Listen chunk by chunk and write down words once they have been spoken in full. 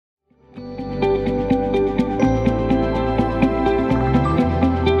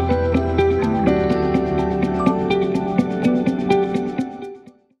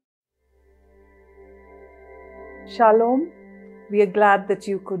Shalom. We are glad that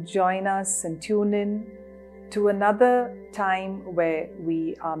you could join us and tune in to another time where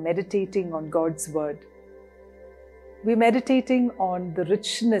we are meditating on God's Word. We're meditating on the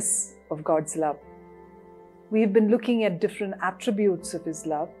richness of God's love. We've been looking at different attributes of His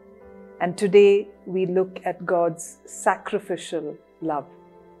love, and today we look at God's sacrificial love.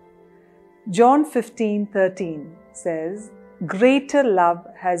 John 15:13 says, "Greater love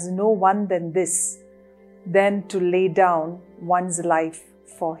has no one than this, than to lay down one's life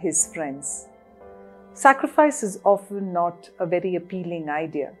for his friends." Sacrifice is often not a very appealing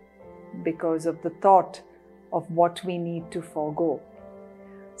idea because of the thought of what we need to forego.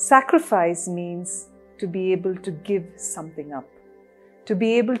 Sacrifice means to be able to give something up, to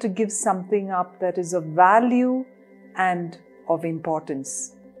be able to give something up that is of value and of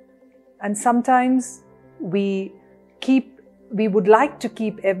importance. And sometimes we would like to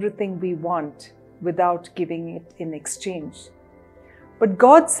keep everything we want without giving it in exchange. But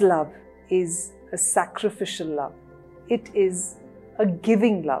God's love is a sacrificial love. It is a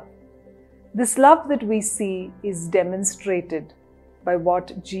giving love. This love that we see is demonstrated by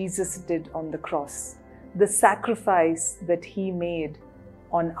what Jesus did on the cross, the sacrifice that He made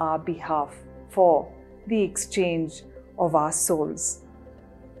on our behalf for the exchange of our souls.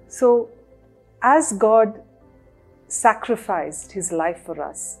 So, as God sacrificed His life for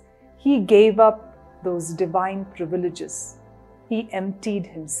us, He gave up those divine privileges. He emptied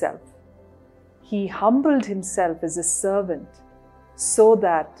Himself. He humbled Himself as a servant so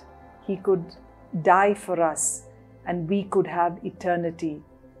that He could die for us and we could have eternity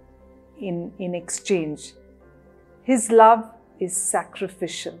in exchange. His love is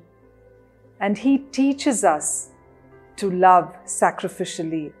sacrificial, and He teaches us to love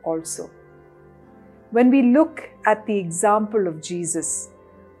sacrificially also. When we look at the example of Jesus,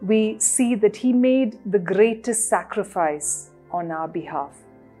 we see that He made the greatest sacrifice on our behalf.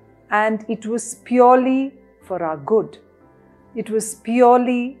 And it was purely for our good. It was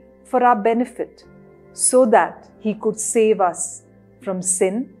purely for our benefit, so that He could save us from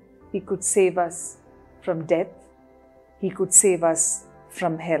sin, He could save us from death, He could save us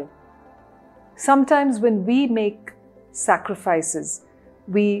from hell. Sometimes when we make sacrifices,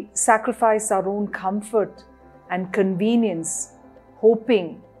 we sacrifice our own comfort and convenience,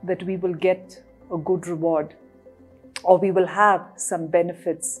 hoping that we will get a good reward or we will have some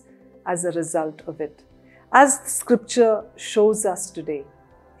benefits as a result of it. As the scripture shows us today,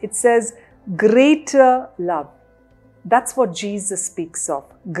 it says, greater love. That's what Jesus speaks of,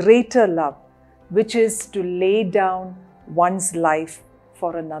 greater love, which is to lay down one's life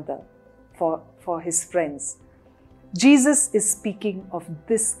for another, for his friends. Jesus is speaking of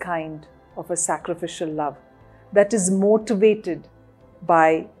this kind of a sacrificial love that is motivated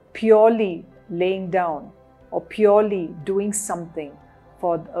by purely laying down or purely doing something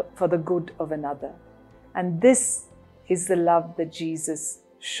for the good of another. And this is the love that Jesus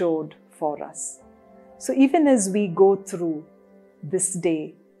showed for us. So even as we go through this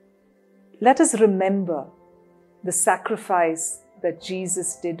day, let us remember the sacrifice that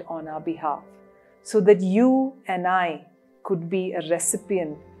Jesus did on our behalf, so that you and I could be a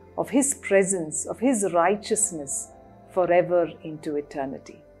recipient of His presence, of His righteousness forever into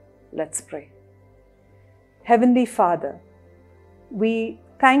eternity. Let's pray. Heavenly Father, we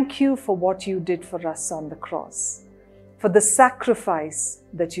thank You for what You did for us on the cross, for the sacrifice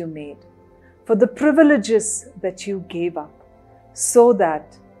that You made, for the privileges that You gave up, so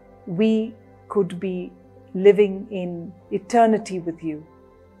that we could be living in eternity with You.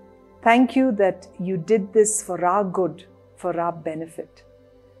 Thank You that You did this for our good, for our benefit.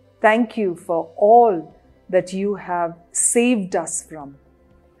 Thank You for all that You have saved us from.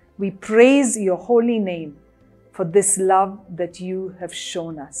 We praise Your holy name for this love that You have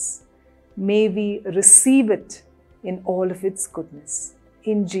shown us. May we receive it in all of its goodness.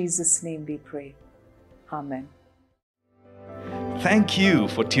 In Jesus' name we pray. Amen. Thank you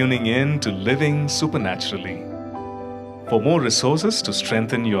for tuning in to Living Supernaturally. For more resources to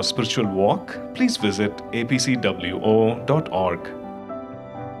strengthen your spiritual walk, please visit apcwo.org.